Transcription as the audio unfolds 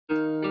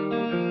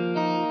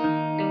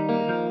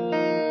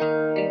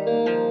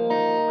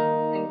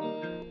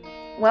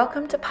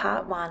Welcome to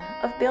part 1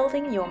 of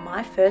building your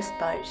My First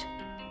Boat.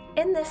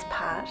 In this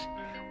part,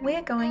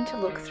 we're going to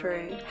look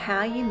through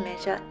how you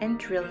measure and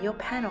drill your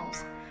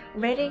panels,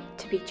 ready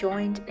to be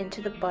joined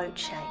into the boat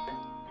shape.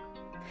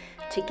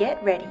 To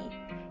get ready,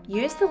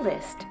 use the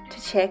list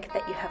to check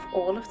that you have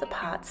all of the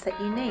parts that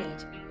you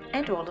need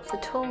and all of the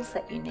tools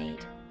that you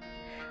need.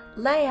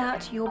 Lay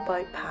out your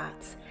boat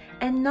parts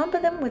and number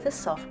them with a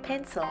soft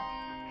pencil.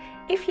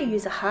 If you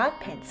use a hard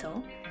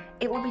pencil,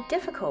 it will be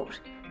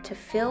difficult to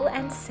fill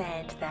and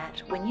sand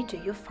that when you do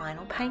your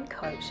final paint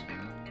coat.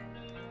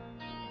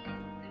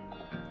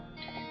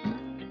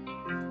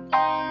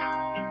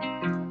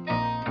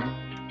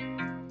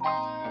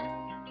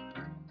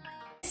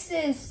 This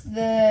is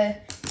the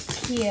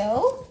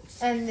keel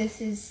and this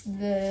is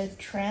the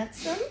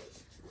transom.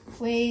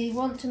 We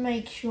want to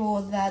make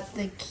sure that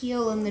the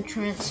keel and the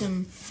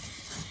transom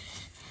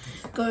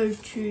go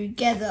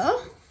together.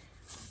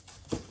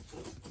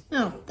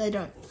 No, they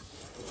don't.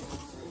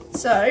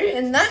 So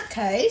in that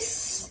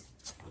case,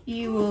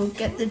 you will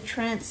get the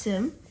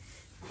transom,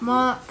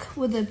 mark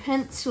with a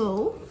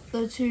pencil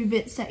the two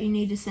bits that you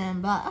need to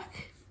sand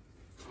back,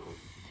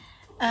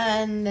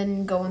 and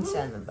then go and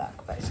sand them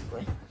back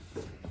basically.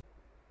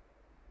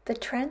 The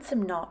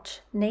transom notch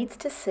needs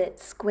to sit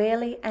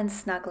squarely and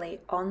snugly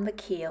on the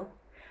keel,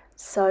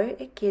 so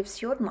it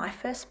gives your My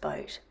First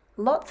Boat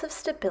lots of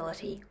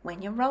stability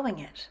when you're rowing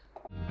it.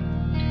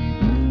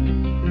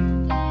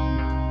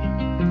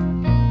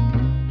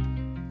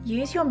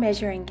 Use your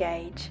measuring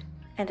gauge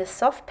and a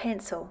soft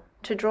pencil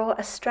to draw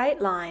a straight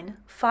line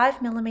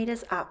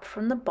 5mm up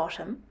from the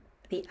bottom,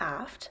 the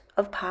aft,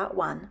 of part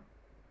 1.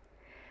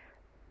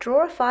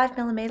 Draw a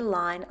 5mm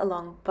line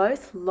along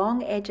both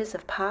long edges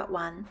of part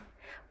 1,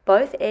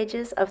 both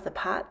edges of the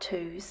part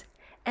 2s,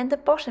 and the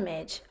bottom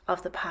edge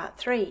of the part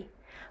 3,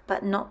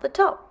 but not the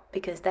top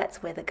because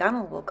that's where the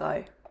gunnel will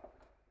go.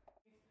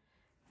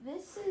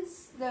 This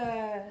is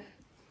the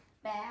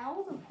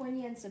bow, the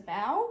pointy end's the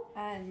bow,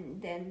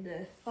 and then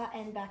the flat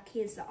end back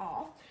here is the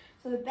aft.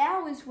 So the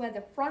bow is where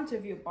the front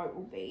of your boat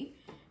will be,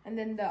 and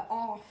then the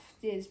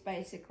aft is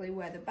basically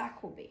where the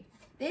back will be.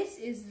 This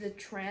is the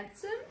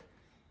transom.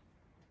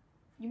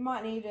 You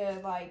might need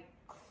to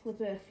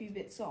clip a few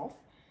bits off,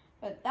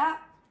 but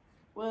that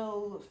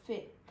will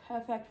fit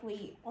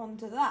perfectly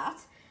onto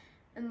that,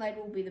 and that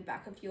will be the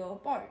back of your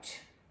boat.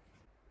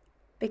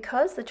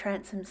 Because the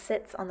transom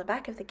sits on the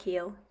back of the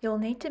keel, you'll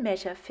need to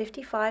measure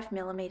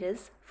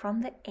 55mm from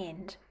the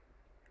end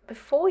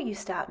before you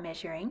start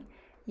measuring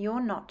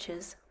your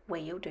notches where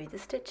you'll do the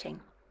stitching.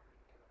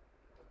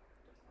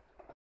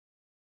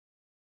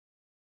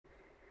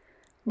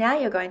 Now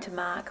you're going to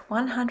mark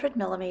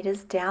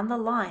 100mm down the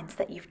lines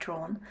that you've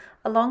drawn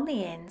along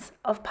the ends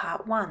of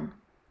part 1.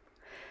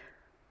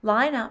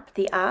 Line up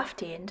the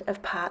aft end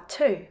of part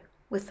 2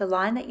 with the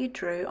line that you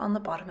drew on the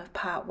bottom of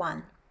part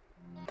 1.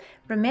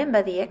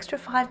 Remember, the extra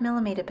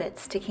 5mm bit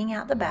sticking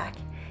out the back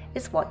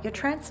is what your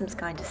transom's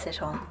going to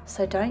sit on,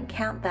 so don't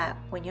count that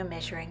when you're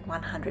measuring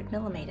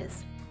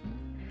 100mm.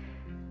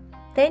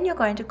 Then you're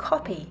going to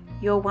copy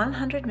your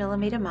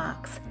 100mm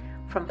marks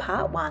from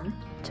part 1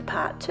 to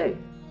part 2.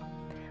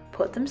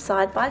 Put them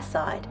side by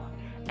side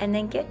and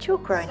then get your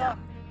grown-up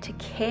to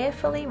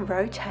carefully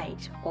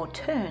rotate or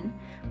turn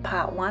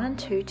part 1 and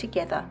 2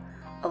 together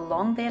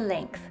along their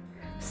length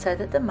so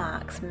that the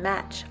marks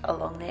match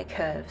along their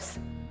curves.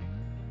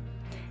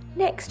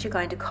 Next, you're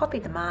going to copy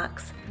the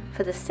marks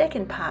for the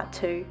second part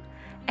 2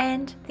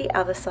 and the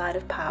other side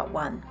of part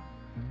 1.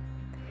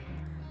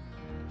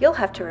 You'll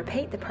have to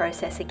repeat the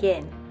process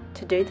again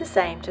to do the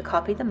same to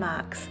copy the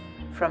marks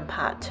from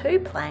part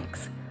 2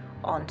 planks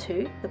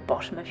onto the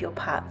bottom of your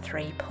part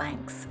 3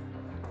 planks.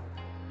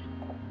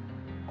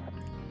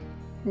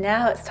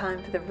 Now it's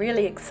time for the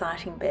really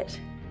exciting bit.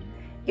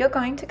 You're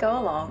going to go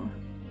along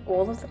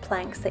all of the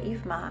planks that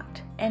you've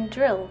marked and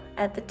drill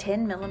at the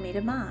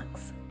 10mm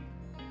marks.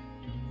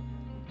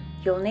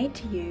 You'll need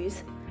to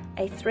use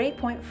a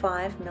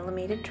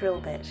 3.5mm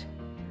drill bit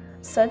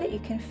so that you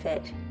can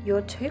fit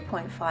your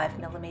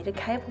 2.5mm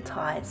cable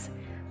ties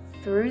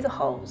through the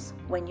holes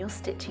when you're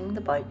stitching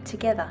the boat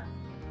together.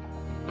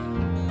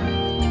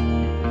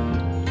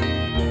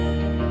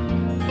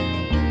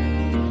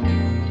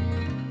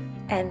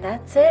 And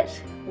that's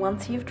it.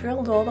 Once you've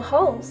drilled all the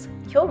holes,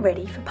 you're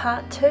ready for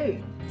part 2,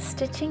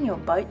 stitching your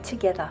boat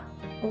together.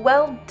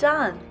 Well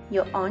done!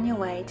 You're on your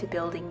way to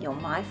building your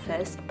My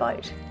First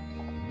Boat.